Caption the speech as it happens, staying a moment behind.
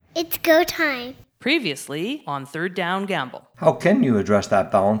It's go time. Previously on Third Down Gamble. How can you address that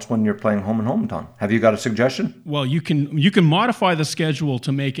balance when you're playing home and hometown? Have you got a suggestion? Well, you can modify the schedule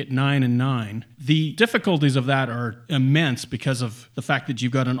to make it 9 and 9. The difficulties of that are immense because of the fact that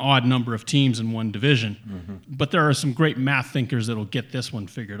you've got an odd number of teams in one division. Mm-hmm. But there are some great math thinkers that'll get this one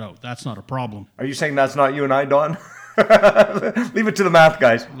figured out. That's not a problem. Are you saying that's not you and I, Don? Leave it to the math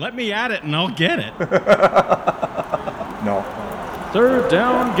guys. Let me at it and I'll get it. No. Third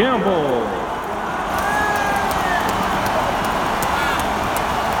Down Gamble.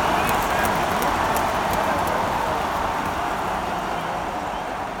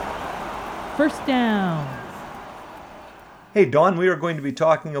 First down. Hey, Don, we are going to be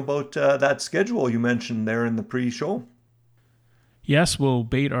talking about that schedule you mentioned there in the pre-show. Yes, we'll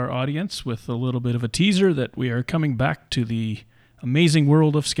bait our audience with a little bit of a teaser that we are coming back to the amazing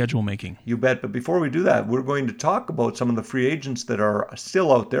world of schedule making. You bet, but before we do that, we're going to talk about some of the free agents that are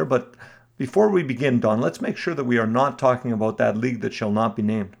still out there. But before we begin, Don, let's make sure that we are not talking about that league that shall not be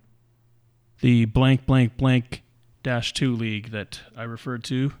named. The blank, blank, blank -2 league that I referred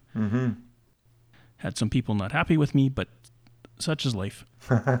to. Mm-hmm. Had some people not happy with me, but such is life.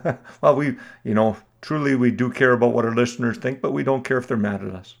 Well, truly we do care about what our listeners think, but we don't care if they're mad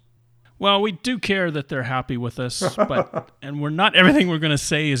at us. Well, we do care that they're happy with us, and everything we're going to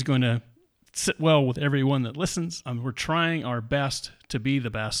say is going to sit well with everyone that listens. We're trying our best to be the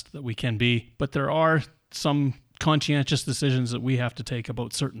best that we can be, but there are some conscientious decisions that we have to take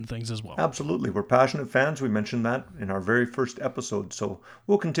about certain things as well. Absolutely. We're passionate fans. We mentioned that in our very first episode. So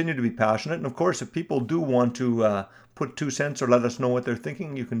we'll continue to be passionate. And of course, if people do want to put 2 cents or let us know what they're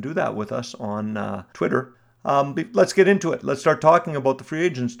thinking, you can do that with us on Twitter. Let's get into it. Let's start talking about the free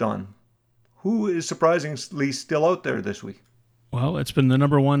agents, Don. Who is surprisingly still out there this week? Well, it's been the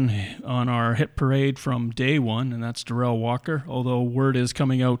number one on our hit parade from day one, and that's Darrell Walker, although word is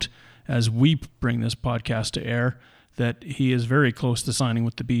coming out as we bring this podcast to air that he is very close to signing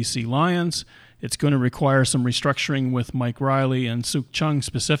with the BC Lions. It's going to require some restructuring with Mike Riley and Suk Chung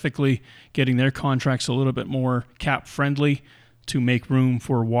specifically, getting their contracts a little bit more cap-friendly to make room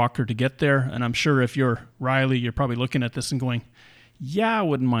for Walker to get there. And I'm sure if you're Riley, you're probably looking at this and going, yeah, I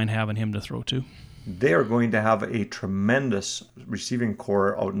wouldn't mind having him to throw to. They are going to have a tremendous receiving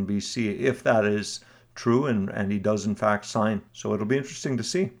core out in BC if that is true and he does in fact sign. So it'll be interesting to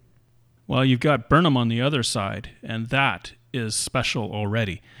see. Well, you've got Burnham on the other side, and that is special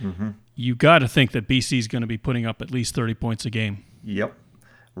already. Mm-hmm. You got to think that BC is going to be putting up at least 30 points a game. Yep.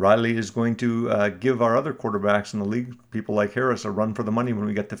 Riley is going to give our other quarterbacks in the league, people like Harris, a run for the money when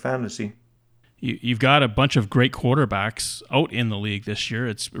we get to fantasy. You've got a bunch of great quarterbacks out in the league this year.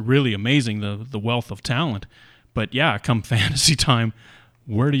 It's really amazing, the wealth of talent. But yeah, come fantasy time,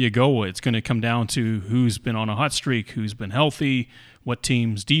 where do you go? It's going to come down to who's been on a hot streak, who's been healthy, what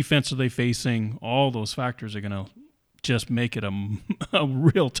team's defense are they facing. All those factors are going to just make it a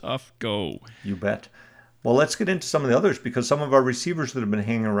real tough go. You bet. Well, let's get into some of the others because some of our receivers that have been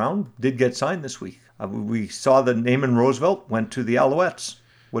hanging around did get signed this week. We saw that Naaman Roosevelt went to the Alouettes.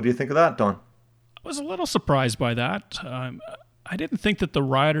 What do you think of that, Don? I was a little surprised by that. I didn't think that the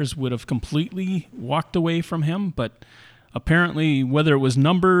Riders would have completely walked away from him, but apparently, whether it was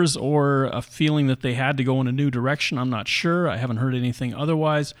numbers or a feeling that they had to go in a new direction, I'm not sure. I haven't heard anything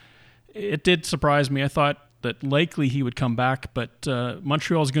otherwise. It did surprise me. I thought that likely he would come back, but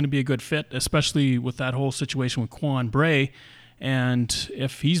Montreal is going to be a good fit, especially with that whole situation with Quan Bray. And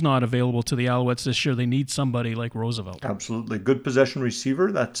if he's not available to the Alouettes this year, they need somebody like Roosevelt. Absolutely. Good possession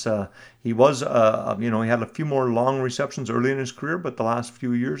receiver. That's he was, he had a few more long receptions early in his career, but the last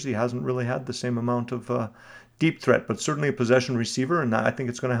few years he hasn't really had the same amount of deep threat, but certainly a possession receiver, and I think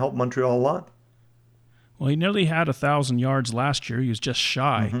it's going to help Montreal a lot. Well, he nearly had 1,000 yards last year. He was just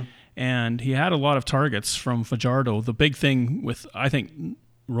shy, and he had a lot of targets from Fajardo. The big thing with, I think,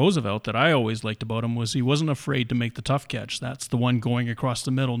 Roosevelt that I always liked about him was he wasn't afraid to make the tough catch. That's the one going across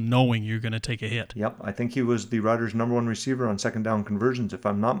the middle, knowing you're going to take a hit. Yep, I think he was the Riders' number one receiver on second down conversions. If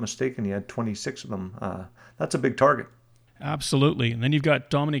I'm not mistaken, he had 26 of them. That's a big target. Absolutely. And then you've got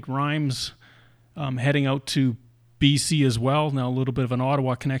Dominic Rhymes heading out to BC as well. Now a little bit of an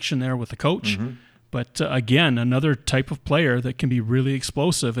Ottawa connection there with the coach. Mm-hmm. But again, another type of player that can be really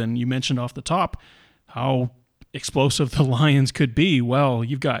explosive. And you mentioned off the top how explosive the Lions could be. Well,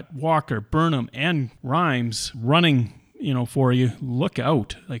 you've got Walker, Burnham, and Rhymes running, for you. Look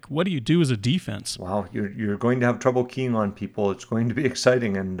out. Like, what do you do as a defense? Wow, you're going to have trouble keying on people. It's going to be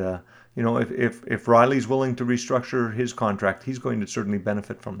exciting. And, if Riley's willing to restructure his contract, he's going to certainly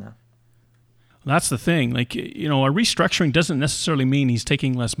benefit from that. That's the thing. Like, a restructuring doesn't necessarily mean he's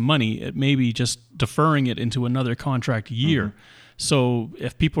taking less money. It may be just deferring it into another contract year. Mm-hmm. So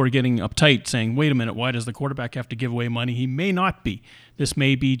if people are getting uptight saying, wait a minute, why does the quarterback have to give away money? He may not be. This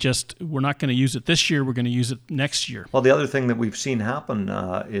may be just, we're not going to use it this year, we're going to use it next year. Well, the other thing that we've seen happen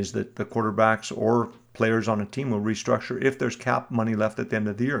is that the quarterbacks or players on a team will restructure. If there's cap money left at the end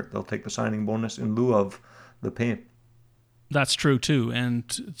of the year, they'll take the signing bonus in lieu of the pay. That's true too,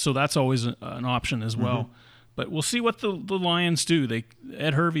 and so that's always an option as well. Mm-hmm. But we'll see what the Lions do.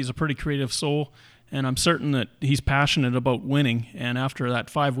 Ed Hervey's a pretty creative soul, and I'm certain that he's passionate about winning. And after that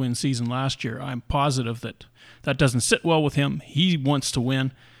 5-win season last year, I'm positive that doesn't sit well with him. He wants to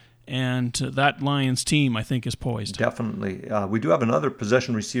win, and that Lions team, I think, is poised. Definitely. We do have another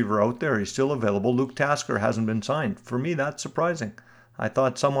possession receiver out there. He's still available. Luke Tasker hasn't been signed. For me, that's surprising. I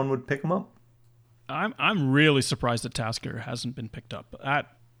thought someone would pick him up. I'm really surprised that Tasker hasn't been picked up. That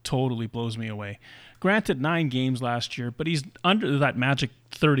totally blows me away. Granted, 9 games last year, but he's under that magic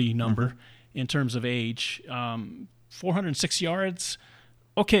 30 number in terms of age. 406 yards.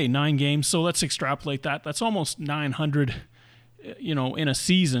 Okay, 9 games, so let's extrapolate that. That's almost 900, in a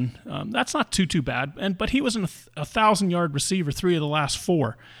season. That's not too bad. But he was a 1,000-yard receiver 3 of the last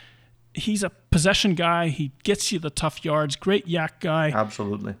 4. He's a possession guy. He gets you the tough yards. Great yak guy.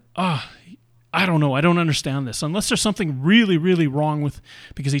 Absolutely. I don't know. I don't understand this. Unless there's something really, really wrong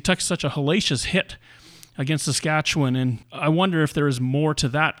because he took such a hellacious hit against Saskatchewan, and I wonder if there is more to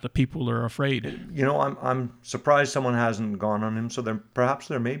that people are afraid. I'm surprised someone hasn't gone on him, so perhaps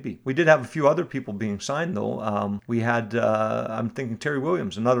there may be. We did have a few other people being signed, though. We had, I'm thinking Terry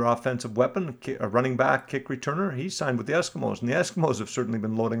Williams, another offensive weapon, a running back, kick returner. He's signed with the Eskimos, and the Eskimos have certainly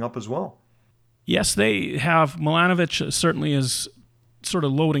been loading up as well. Yes, they have. Milanovic certainly is sort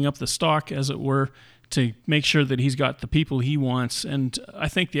of loading up the stock, as it were, to make sure that he's got the people he wants. And I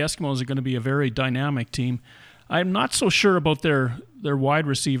think the Eskimos are going to be a very dynamic team. I'm not so sure about their wide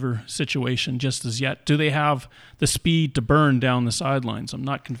receiver situation just as yet. Do they have the speed to burn down the sidelines? I'm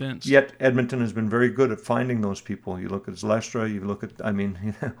not convinced. Yet Edmonton has been very good at finding those people. You look at Zylstra, you look at,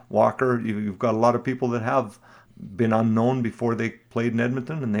 Walker. You've got a lot of people that have been unknown before they played in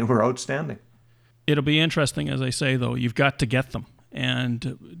Edmonton, and they were outstanding. It'll be interesting, as I say, though. You've got to get them.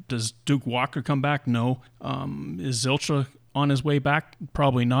 And does Duke Walker come back? No. Is Zylstra on his way back?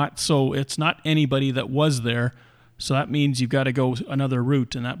 Probably not. So it's not anybody that was there. So that means you've got to go another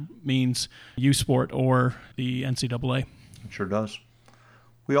route, and that means U-Sport or the NCAA. It sure does.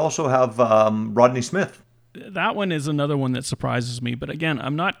 We also have Rodney Smith. That one is another one that surprises me. But again,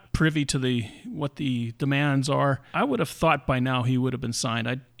 I'm not privy to what the demands are. I would have thought by now he would have been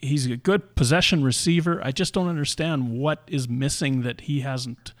signed. He's a good possession receiver. I just don't understand what is missing that he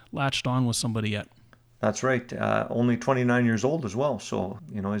hasn't latched on with somebody yet. That's right. Only 29 years old as well. So,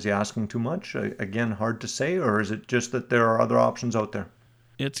 is he asking too much? Again, hard to say. Or is it just that there are other options out there?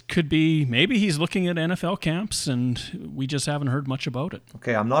 It could be maybe he's looking at NFL camps and we just haven't heard much about it.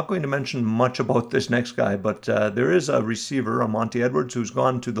 Okay, I'm not going to mention much about this next guy, but there is a receiver, Monty Edwards, who's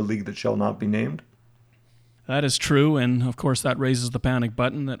gone to the league that shall not be named. That is true, and of course that raises the panic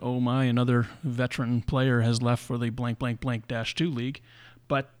button that, oh my, another veteran player has left for the blank blank blank -2 league.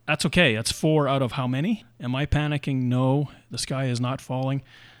 But that's okay. That's 4 out of how many? Am I panicking? No, the sky is not falling.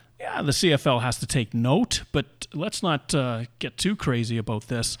 Yeah, the CFL has to take note, but let's not get too crazy about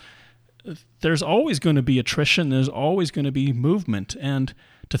this. There's always going to be attrition. There's always going to be movement, and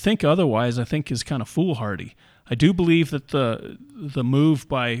to think otherwise, I think, is kind of foolhardy. I do believe that the move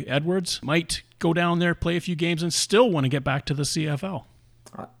by Edwards might go down there, play a few games, and still want to get back to the CFL.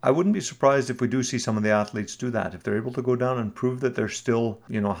 I wouldn't be surprised if we do see some of the athletes do that. If they're able to go down and prove that they're still,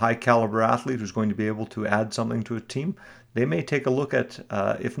 a high-caliber athlete who's going to be able to add something to a team, they may take a look at,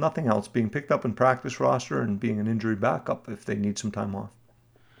 if nothing else, being picked up in practice roster and being an injury backup if they need some time off.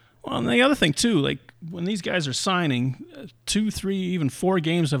 Well, and the other thing, too, like when these guys are signing, 2, 3, even 4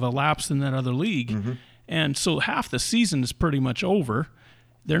 games have elapsed in that other league. Mm-hmm. And so half the season is pretty much over.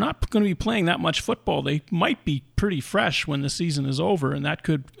 They're not going to be playing that much football. They might be pretty fresh when the season is over, and that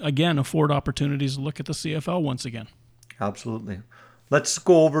could, again, afford opportunities to look at the CFL once again. Absolutely. Let's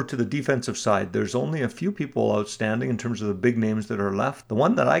go over to the defensive side. There's only a few people outstanding in terms of the big names that are left. The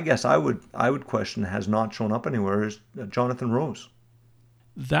one that I guess I would question has not shown up anywhere is Jonathan Rose.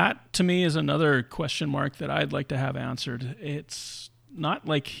 That, to me, is another question mark that I'd like to have answered. It's not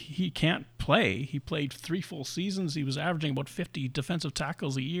like he can't play. He played 3 full seasons. He was averaging about 50 defensive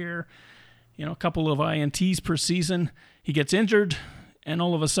tackles a year, a couple of INTs per season. He gets injured, and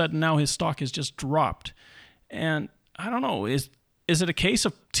all of a sudden now his stock has just dropped. And I don't know, is it a case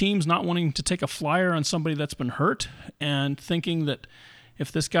of teams not wanting to take a flyer on somebody that's been hurt and thinking that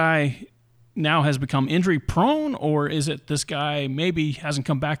if this guy now has become injury prone, or is it this guy maybe hasn't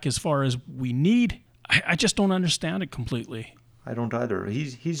come back as far as we need? I just don't understand it completely. I don't either.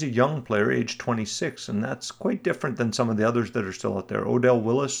 He's a young player, age 26, and that's quite different than some of the others that are still out there. Odell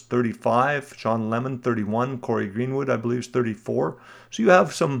Willis, 35, Sean Lemon, 31, Corey Greenwood, I believe, is 34. So you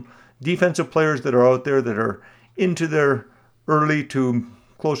have some defensive players that are out there that are into their early to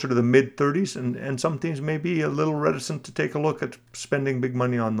closer to the mid-30s, and some teams may be a little reticent to take a look at spending big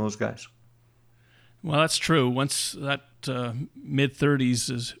money on those guys. Well, that's true. Once that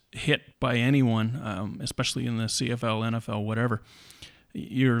mid-30s is hit by anyone, especially in the CFL, NFL, whatever,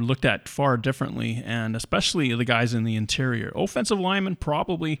 you're looked at far differently, and especially the guys in the interior. Offensive linemen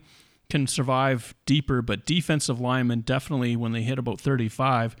probably can survive deeper, but defensive linemen definitely, when they hit about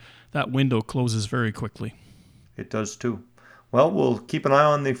 35, that window closes very quickly. It does too. Well, we'll keep an eye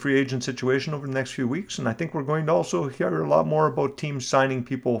on the free agent situation over the next few weeks, and I think we're going to also hear a lot more about teams signing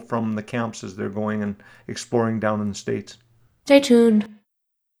people from the camps as they're going and exploring down in the States. Stay tuned.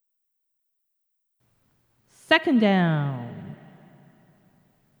 Second down.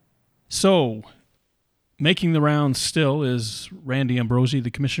 So, making the rounds still is Randy Ambrosie, the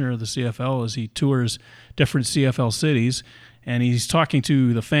commissioner of the CFL, as he tours different CFL cities, and he's talking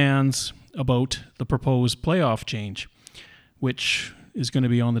to the fans about the proposed playoff change, which is going to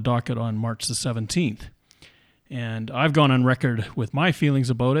be on the docket on March the 17th. And I've gone on record with my feelings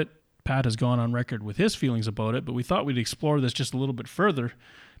about it. Pat has gone on record with his feelings about it, but we thought we'd explore this just a little bit further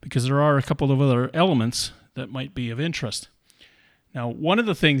because there are a couple of other elements that might be of interest. Now, one of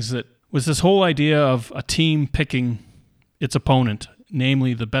the things that was this whole idea of a team picking its opponent,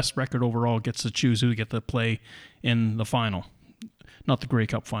 namely the best record overall gets to choose who to get to play in the final. Not the Grey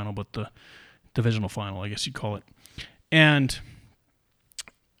Cup final, but the divisional final, I guess you'd call it. And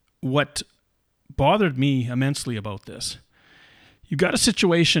what bothered me immensely about this, you've got a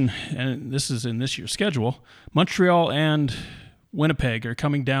situation, and this is in this year's schedule, Montreal and Winnipeg are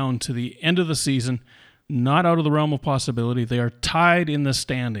coming down to the end of the season, not out of the realm of possibility. They are tied in the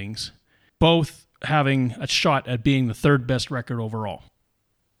standings, both having a shot at being the third best record overall.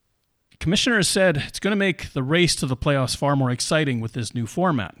 The commissioner has said it's going to make the race to the playoffs far more exciting with this new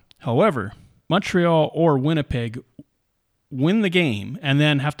format. However, Montreal or Winnipeg win the game and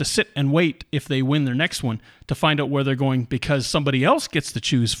then have to sit and wait if they win their next one to find out where they're going because somebody else gets to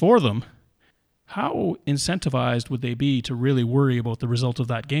choose for them. How incentivized would they be to really worry about the result of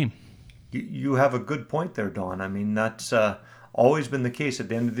that game? You have a good point there, Don. I mean, that's always been the case at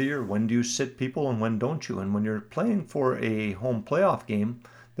the end of the year. When do you sit people and when don't you? And when you're playing for a home playoff game,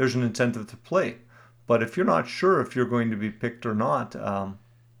 there's an incentive to play. But if you're not sure if you're going to be picked or not,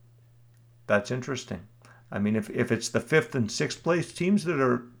 that's interesting. I mean, if it's the 5th and 6th place teams that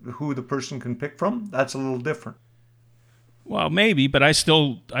are who the person can pick from, that's a little different. Well, maybe, but I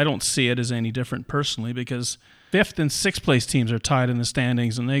don't see it as any different personally because 5th and 6th place teams are tied in the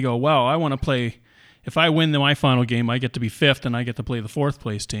standings and they go, well, I want to play, if I win my final game, I get to be 5th and I get to play the 4th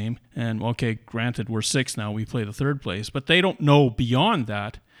place team. And okay, granted, we're 6th now, we play the 3rd place, but they don't know beyond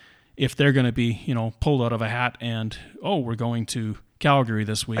that if they're going to be, pulled out of a hat and, we're going to Calgary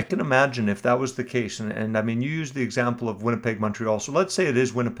this week. I can imagine if that was the case, and I mean, you used the example of Winnipeg, Montreal, so let's say it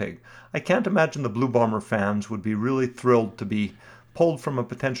is Winnipeg. I can't imagine the Blue Bomber fans would be really thrilled to be pulled from a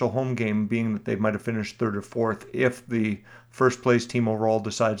potential home game, being that they might have finished 3rd or 4th, if the first place team overall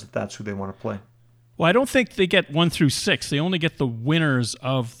decides that that's who they want to play. Well, I don't think they get 1 through 6. They only get the winners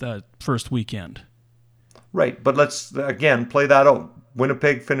of the first weekend. Right, but let's, again, play that out.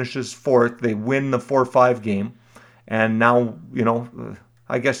 Winnipeg finishes 4th. They win the 4-5 game. And now,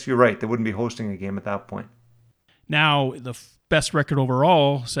 I guess you're right. They wouldn't be hosting a game at that point. Now, the best record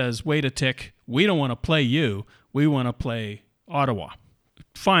overall says, wait a tick, we don't want to play you. We want to play Ottawa.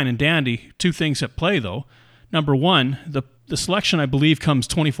 Fine and dandy. 2 things at play, though. Number one, the selection, I believe, comes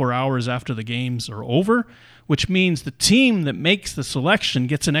 24 hours after the games are over, which means the team that makes the selection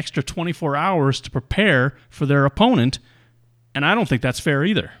gets an extra 24 hours to prepare for their opponent, and I don't think that's fair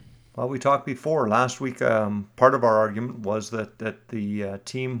either. Well, we talked before. Last week, part of our argument was that the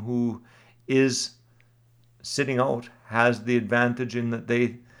team who is sitting out has the advantage in that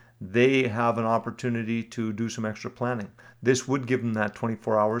they have an opportunity to do some extra planning. This would give them that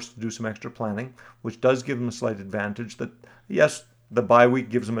 24 hours to do some extra planning, which does give them a slight advantage. That, yes, the bye week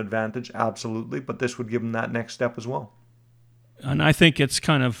gives them advantage, absolutely, but this would give them that next step as well. And I think it's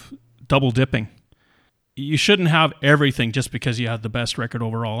kind of double dipping. You shouldn't have everything just because you have the best record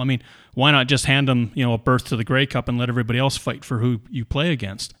overall. I mean, why not just hand them, a berth to the Grey Cup and let everybody else fight for who you play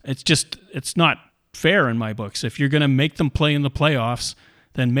against? It's not fair in my books. If you're going to make them play in the playoffs,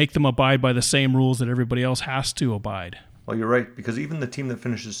 then make them abide by the same rules that everybody else has to abide. Well, you're right, because even the team that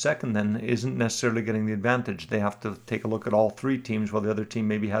finishes second then isn't necessarily getting the advantage. They have to take a look at all 3 teams while the other team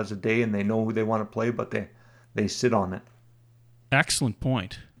maybe has a day and they know who they want to play, but they sit on it. Excellent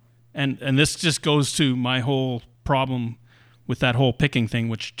point. And this just goes to my whole problem with that whole picking thing,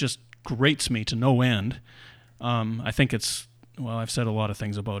 which just grates me to no end. I think I've said a lot of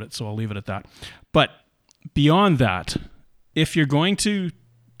things about it, so I'll leave it at that. But beyond that, if you're going to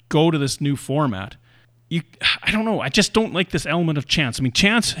go to this new format, I don't know. I just don't like this element of chance. I mean,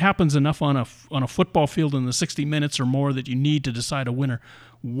 chance happens enough on a football field in the 60 minutes or more that you need to decide a winner.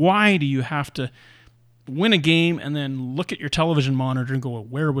 Why do you have to win a game and then look at your television monitor and go,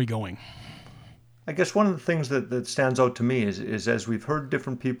 where are we going? I guess one of the things that stands out to me is as we've heard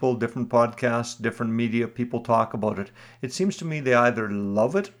different people, different podcasts, different media people talk about it, it seems to me they either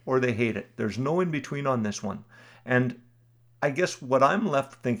love it or they hate it. There's no in between on this one. And I guess what I'm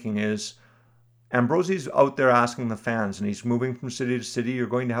left thinking is Ambrosie's out there asking the fans, and he's moving from city to city. You're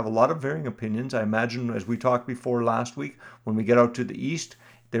going to have a lot of varying opinions. I imagine, as we talked before last week, when we get out to the East,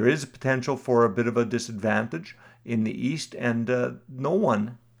 there is a potential for a bit of a disadvantage in the East, and no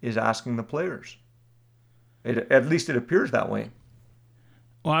one is asking the players. At least it appears that way.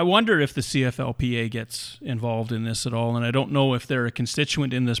 Well, I wonder if the CFLPA gets involved in this at all, and I don't know if they're a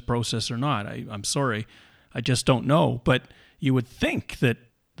constituent in this process or not. I'm sorry. I just don't know. But you would think that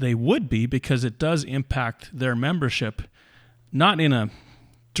they would be, because it does impact their membership, not in a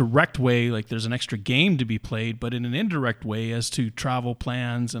direct way like there's an extra game to be played, but in an indirect way as to travel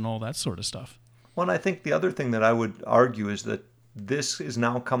plans and all that sort of stuff. Well, and I think the other thing that I would argue is that this is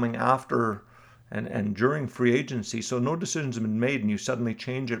now coming after and during free agency, so no decisions have been made, and you suddenly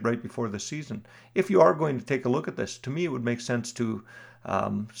change it right before the season. If you are going to take a look at this, to me it would make sense to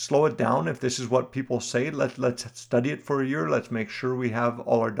slow it down. If this is what people say, let's study it for a year. Let's make sure we have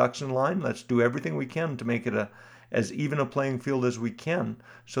all our ducks in line. Let's do everything we can to make it as even a playing field as we can,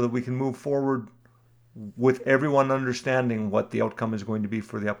 so that we can move forward with everyone understanding what the outcome is going to be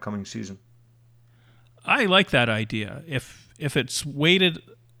for the upcoming season. I like that idea. If it's weighted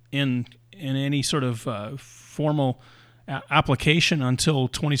in any sort of formal application until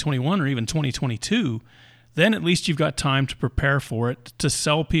 2021 or even 2022, then at least you've got time to prepare for it, to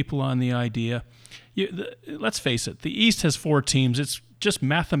sell people on the idea. Let's face it, the East has 4 teams. It's just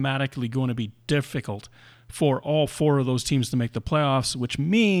mathematically going to be difficult for all 4 of those teams to make the playoffs, which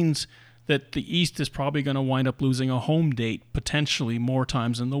means that the East is probably going to wind up losing a home date potentially more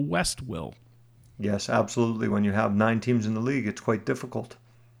times than the West will. Yes, absolutely. When you have 9 teams in the league, it's quite difficult.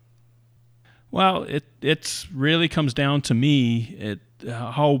 Well, it really comes down to me,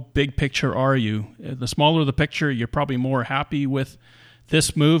 how big picture are you? The smaller the picture, you're probably more happy with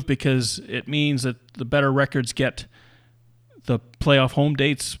this move because it means that the better records get the playoff home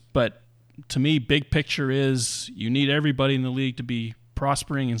dates. But to me, big picture is you need everybody in the league to be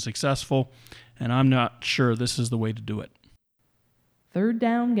prospering and successful, and I'm not sure this is the way to do it. Third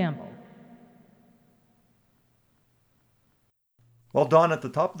down gamble. Well, Don, at the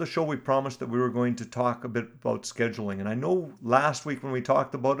top of the show, we promised that we were going to talk a bit about scheduling. And I know last week when we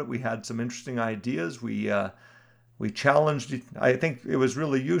talked about it, we had some interesting ideas. We challenged, I think it was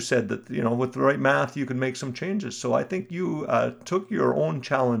really you said that, with the right math, you could make some changes. So I think you took your own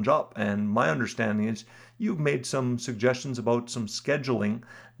challenge up. And my understanding is you've made some suggestions about some scheduling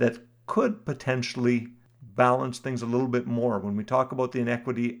that could potentially balance things a little bit more when we talk about the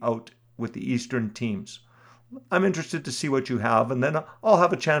inequity out with the Eastern teams. I'm interested to see what you have, and then I'll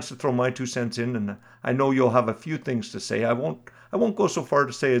have a chance to throw my 2 cents in, and I know you'll have a few things to say. I won't go so far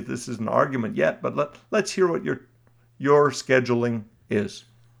to say this is an argument yet, but let's hear what your scheduling is.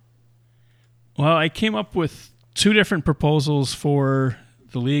 Well, I came up with 2 different proposals for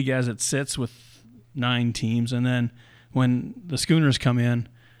the league as it sits with 9 teams, and then when the Schooners come in,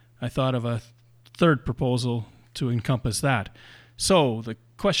 I thought of a third proposal to encompass that. So the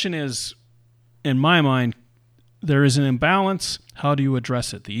question is, in my mind, there is an imbalance. How do you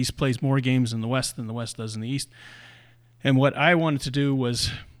address it? The East plays more games in the West than the West does in the East. And what I wanted to do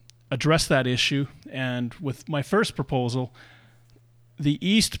was address that issue. And with my first proposal, the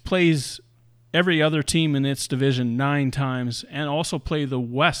East plays every other team in its division 9 times and also play the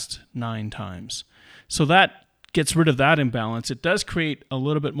West 9 times. So that gets rid of that imbalance. It does create a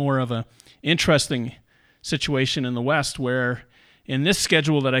little bit more of an interesting situation in the West, where in this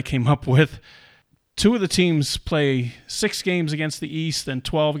schedule that I came up with, 2 of the teams play 6 games against the East and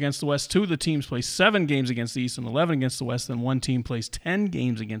 12 against the West. 2 of the teams play 7 games against the East and 11 against the West. And 1 team plays 10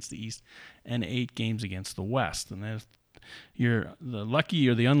 games against the East and 8 games against the West. And if you're the lucky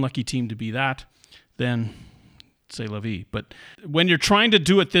or the unlucky team to be that, then c'est la vie. But when you're trying to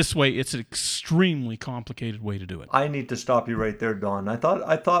do it this way, it's an extremely complicated way to do it. I need to stop you right there, Don. I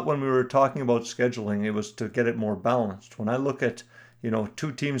thought when we were talking about scheduling, it was to get it more balanced. When I look at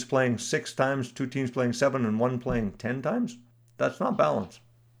 2 teams playing 6 times, 2 teams playing 7, and 1 playing 10 times, That's not balanced.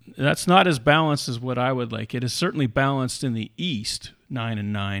 That's not as balanced as what I would like. It is certainly balanced in the East,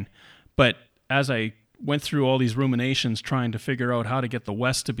 9-9. But as I went through all these ruminations trying to figure out how to get the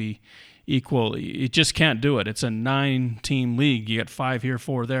West to be equal, you just can't do it. It's a 9-team league. You get 5 here,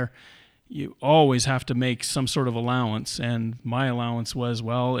 4 there. You always have to make some sort of allowance. And my allowance was,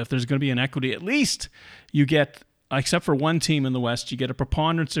 well, if there's going to be an equity, at least you get, except for one team in the West, you get a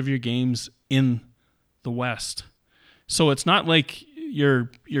preponderance of your games in the West. So it's not like you're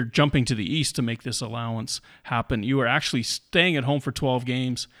jumping to the East to make this allowance happen. You are actually staying at home for 12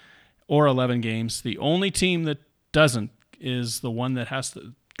 games or 11 games. The only team that doesn't is the one that has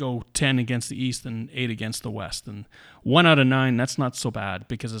to go 10 against the East and 8 against the West. And 1 out of 9, that's not so bad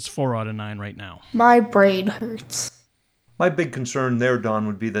because it's 4 out of 9 right now. My brain hurts. My big concern there, Don,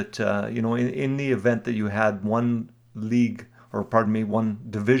 would be that, in the event that you had one league, or pardon me, one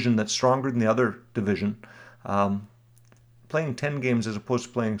division that's stronger than the other division, playing 10 games as opposed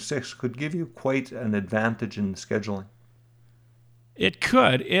to playing 6 could give you quite an advantage in scheduling. It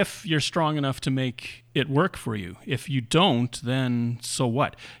could if you're strong enough to make it work for you. If you don't, then so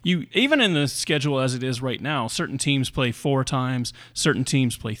what? Even in the schedule as it is right now, certain teams play 4 times, certain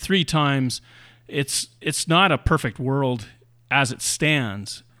teams play 3 times. It's not a perfect world as it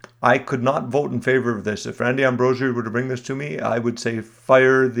stands. I could not vote in favor of this. If Randy Ambrosia were to bring this to me, I would say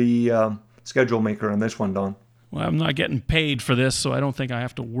fire the schedule maker on this one, Don. Well, I'm not getting paid for this, so I don't think I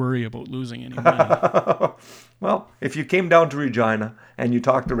have to worry about losing any money. Well, if you came down to Regina and you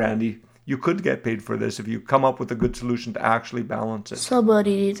talked to Randy, you could get paid for this if you come up with a good solution to actually balance it.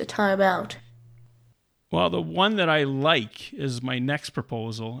 Somebody needs a timeout. Well, the one that I like is my next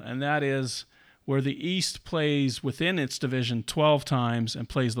proposal, and that is where the East plays within its division 12 times and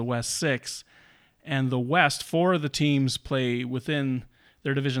plays the West 6, and the West, 4 of the teams play within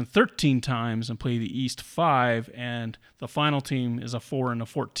their division 13 times and play the East 5, and the final team is a 4 and a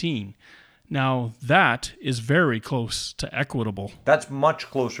 14. Now, that is very close to equitable. That's much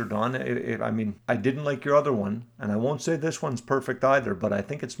closer, Don. I didn't like your other one, and I won't say this one's perfect either, but I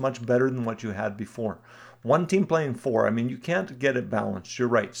think it's much better than what you had before. One team playing 4, you can't get it balanced. You're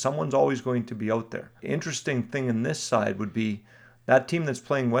right. Someone's always going to be out there. Interesting thing in this side would be that team that's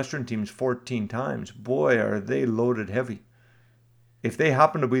playing Western teams 14 times. Boy, are they loaded heavy. If they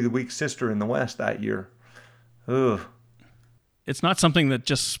happen to be the weak sister in the West that year, ugh. It's not something that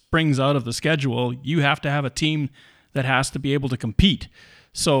just springs out of the schedule. You have to have a team that has to be able to compete.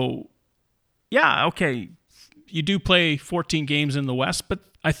 So, yeah, okay, you do play 14 games in the West, but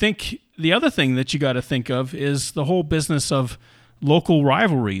I think the other thing that you got to think of is the whole business of local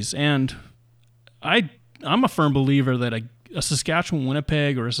rivalries. And I'm a firm believer that a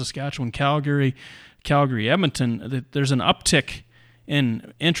Saskatchewan-Winnipeg or a Saskatchewan-Calgary, Calgary-Edmonton, that there's an uptick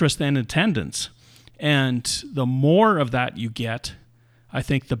in interest and attendance. And the more of that you get, I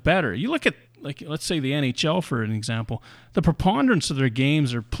think the better. You look at, like, let's say the NHL, for an example. The preponderance of their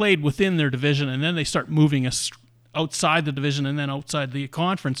games are played within their division, and then they start moving us outside the division and then outside the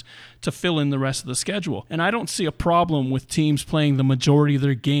conference to fill in the rest of the schedule. And I don't see a problem with teams playing the majority of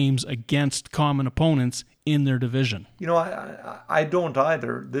their games against common opponents in their division. I don't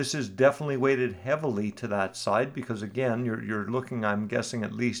either. This is definitely weighted heavily to that side because, again, you're looking, I'm guessing,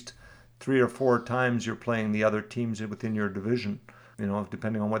 at least 3 or 4 times you're playing the other teams within your division,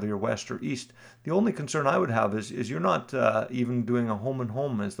 depending on whether you're West or East. The only concern I would have is you're not even doing a home and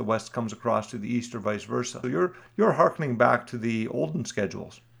home as the West comes across to the East or vice versa. So you're hearkening back to the olden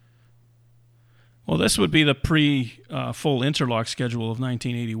schedules. Well, this would be the pre-full interlock schedule of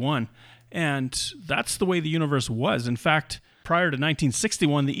 1981. And that's the way the universe was. In fact, prior to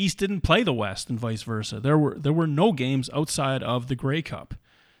 1961, the East didn't play the West and vice versa. There were no games outside of the Grey Cup.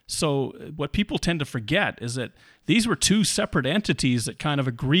 So what people tend to forget is that these were 2 separate entities that kind of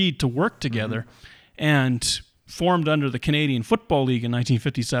agreed to work together and formed under the Canadian Football League in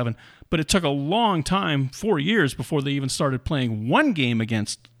 1957. But it took a long time, 4 years, before they even started playing one game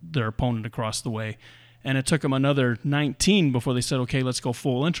against their opponent across the way. And it took them another 19 before they said, okay, let's go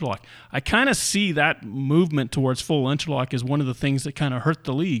full interlock. I kind of see that movement towards full interlock as one of the things that kind of hurt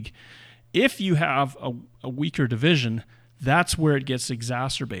the league. If you have a weaker division, that's where it gets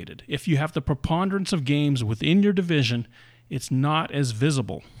exacerbated. If you have the preponderance of games within your division, it's not as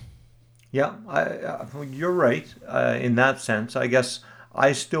visible. Yeah, you're right in that sense. I guess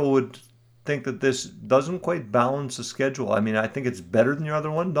I still would think that this doesn't quite balance the schedule. I think it's better than your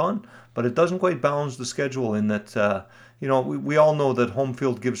other one, Don, but it doesn't quite balance the schedule in that, we all know that home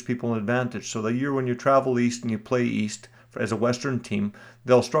field gives people an advantage. So the year when you travel East and you play East as a Western team,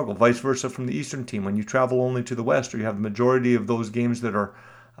 they'll struggle. Vice versa from the Eastern team. When you travel only to the West, or you have the majority of those games that are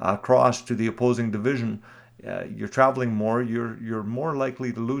crossed to the opposing division, you're traveling more, you're more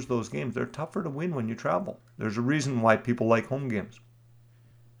likely to lose those games. They're tougher to win when you travel. There's a reason why people like home games.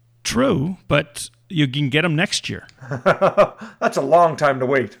 True, but you can get them next year. That's a long time to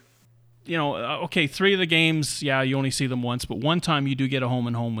wait. Okay, 3 of the games, yeah, you only see them once, but one time you do get a home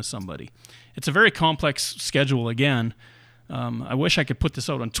and home with somebody. It's a very complex schedule again. I wish I could put this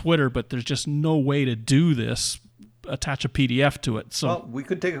out on Twitter, but there's just no way to do this. Attach a PDF to it. So well, we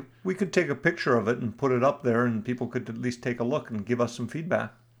could take a picture of it and put it up there, and people could at least take a look and give us some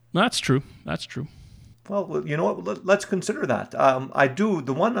feedback. That's true. Well, you know what? Let's consider that. I do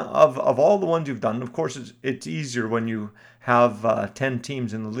the one of all the ones you've done. Of course, it's easier when you have 10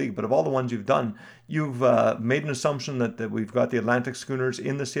 teams in the league. But of all the ones you've done, you've made an assumption that we've got the Atlantic Schooners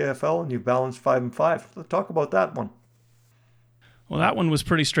in the CFL, and you've balanced 5 and 5. Let's talk about that one. Well, that one was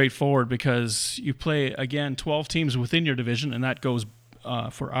pretty straightforward because you play, again, 12 teams within your division, and that goes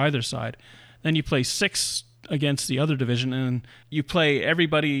for either side. Then you play 6 against the other division, and you play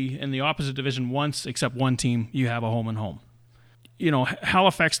everybody in the opposite division once except one team. You have a home and home.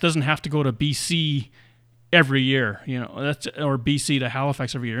 Halifax doesn't have to go to BC every year, or BC to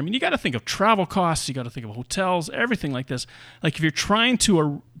Halifax every year. I mean, you got to think of travel costs, you got to think of hotels, everything like this. Like if you're trying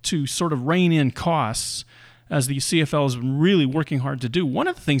to sort of rein in costs, as the CFL is really working hard to do, one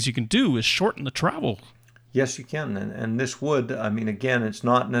of the things you can do is shorten the travel. Yes, you can. And this would, again, it's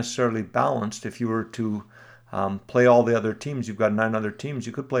not necessarily balanced. If you were to play all the other teams, you've got 9 other teams,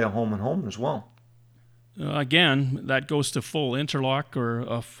 you could play a home and home as well. Again, that goes to full interlock or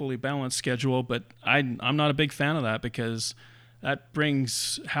a fully balanced schedule, but I'm not a big fan of that because that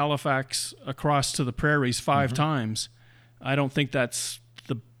brings Halifax across to the prairies 5 times. I don't think that's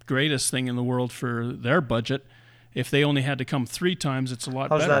greatest thing in the world for their budget. If they only had to come 3 times, it's a lot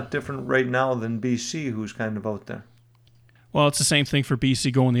better. How's that different right now than BC, who's kind of out there? Well, it's the same thing for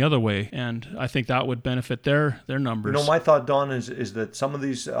BC going the other way, and I think that would benefit their numbers. My thought, Don, is that some of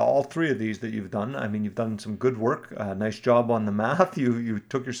these, all 3 of these that you've done, you've done some good work. Nice job on the math. You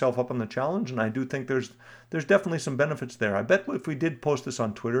took yourself up on the challenge, and I do think there's definitely some benefits there. I bet if we did post this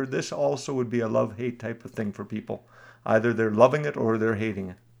on Twitter, this also would be a love-hate type of thing for people. Either they're loving it or they're hating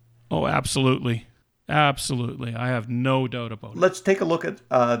it. Oh, absolutely. Absolutely. I have no doubt about it. Let's take a look at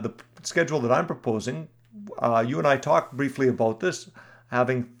the schedule that I'm proposing. You and I talked briefly about this,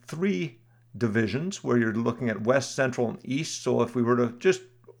 having 3 divisions where you're looking at West, Central, and East. So if we were to just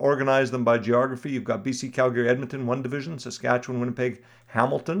organize them by geography, you've got BC, Calgary, Edmonton, 1 division. Saskatchewan, Winnipeg,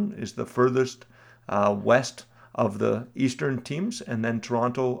 Hamilton is the furthest west of the Eastern teams. And then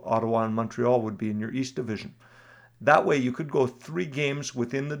Toronto, Ottawa, and Montreal would be in your East division. That way you could go 3 games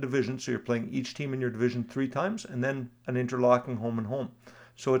within the division, so you're playing each team in your division 3 times, and then an interlocking home and home.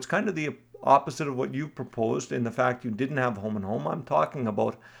 So it's kind of the opposite of what you proposed in the fact you didn't have home and home. I'm talking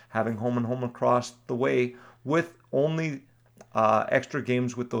about having home and home across the way with only extra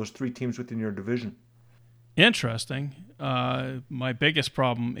games with those 3 teams within your division. Interesting. My biggest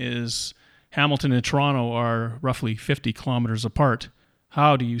problem is Hamilton and Toronto are roughly 50 kilometers apart.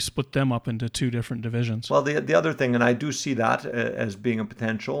 How do you split them up into 2 different divisions? Well, the other thing, and I do see that as being a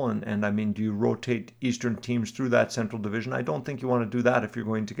potential, and do you rotate Eastern teams through that Central Division? I don't think you want to do that if you're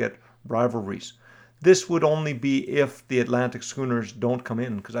going to get rivalries. This would only be if the Atlantic Schooners don't come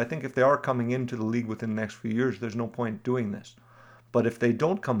in, because I think if they are coming into the league within the next few years, there's no point doing this. But if they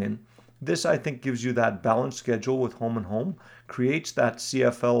don't come in, this I think gives you that balanced schedule with home and home, creates that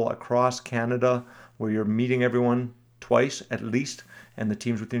CFL across Canada where you're meeting everyone twice at least, and the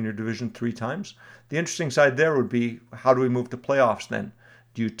teams within your division 3 times. The interesting side there would be, how do we move to playoffs then?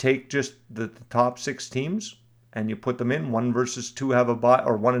 Do you take just the top 6 teams and you put them in, 1 versus 2 have a bye,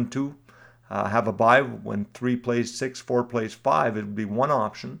 or 1 and 2 have a bye? When 3 plays 6, 4 plays 5, it would be one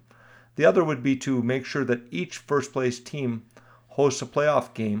option. The other would be to make sure that each first place team hosts a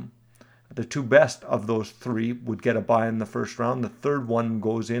playoff game. The 2 best of those 3 would get a bye in the first round. The third one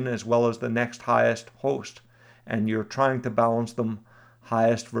goes in as well as the next highest host. And you're trying to balance them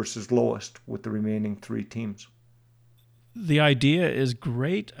highest versus lowest with the remaining 3 teams. The idea is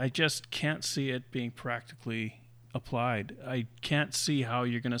great. I just can't see it being practically applied. I can't see how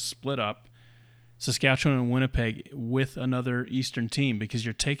you're going to split up Saskatchewan and Winnipeg with another Eastern team because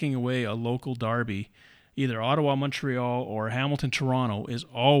you're taking away a local derby. Either Ottawa, Montreal, or Hamilton, Toronto is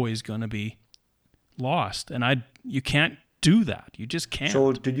always going to be lost. And you can't do that. You just can't.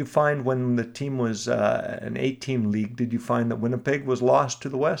 So did you find when the team was an 8-team league, did you find that Winnipeg was lost to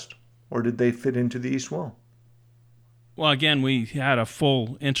the West? Or did they fit into the East well? Well, again, we had a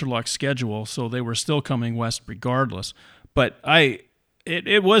full interlock schedule, so they were still coming west regardless. But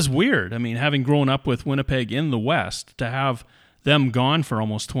it was weird. I mean, having grown up with Winnipeg in the West, to have them gone for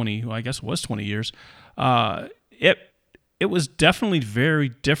almost 20, well, I guess it was 20 years, It was definitely very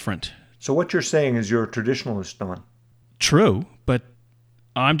different. So what you're saying is you're a traditionalist, Don. True, but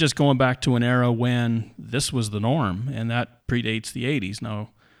I'm just going back to an era when this was the norm, and that predates the 80s. Now,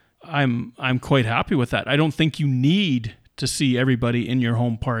 I'm quite happy with that. I don't think you need to see everybody in your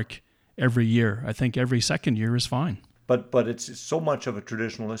home park every year. I think every second year is fine. But it's so much of a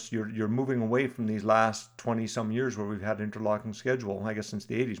traditionalist. You're moving away from these last 20 some years where we've had interlocking schedule. I guess since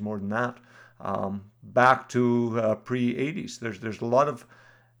the 80s, more than that, back to pre-80s. There's a lot of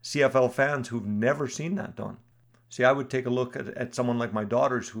CFL fans who've never seen that done. See, I would take a look at someone like my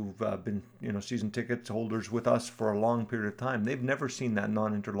daughters who've been season ticket holders with us for a long period of time. They've never seen that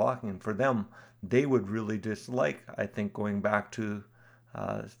non-interlocking, and for them, they would really dislike, I think, going back to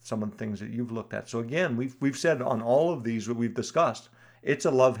some of the things that you've looked at. So again, we've said on all of these that we've discussed, it's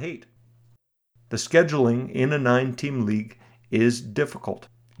a love-hate. The scheduling in a 9-team league is difficult.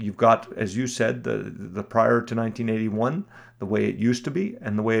 You've got, as you said, the prior to 1981, the way it used to be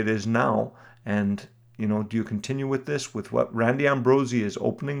and the way it is now. And, do you continue with this, with what Randy Ambrosie is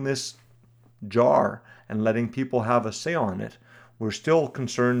opening this jar and letting people have a say on it? We're still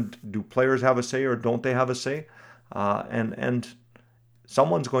concerned, do players have a say or don't they have a say? And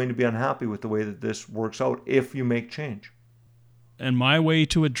someone's going to be unhappy with the way that this works out if you make change. And my way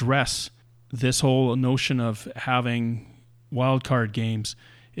to address this whole notion of having wildcard games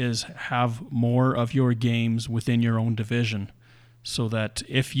is have more of your games within your own division, so that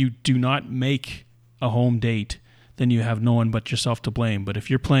if you do not make a home date, then you have no one but yourself to blame. But if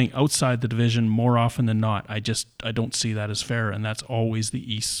you're playing outside the division more often than not, I don't see that as fair, and that's always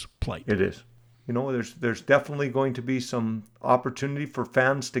the East's plight. It is. There's definitely going to be some opportunity for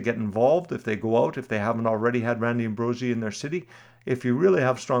fans to get involved if they go out, if they haven't already had Randy Ambrosie in their city. If you really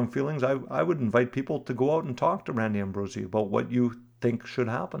have strong feelings, I would invite people to go out and talk to Randy Ambrosie about what you think should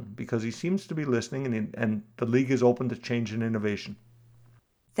happen, because he seems to be listening, and the league is open to change and innovation.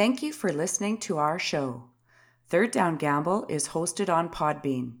 Thank you for listening to our show. Third Down Gamble is hosted on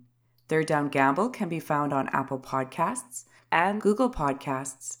Podbean. Third Down Gamble can be found on Apple Podcasts and Google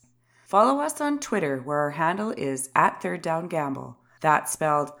Podcasts. Follow us on Twitter, where our handle is @ThirdDownGamble. That's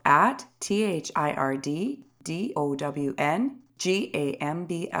spelled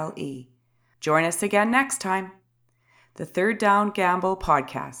 @ThirdDownGamble. Join us again next time. The Third Down Gamble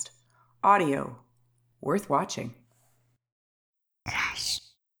Podcast. Audio worth watching.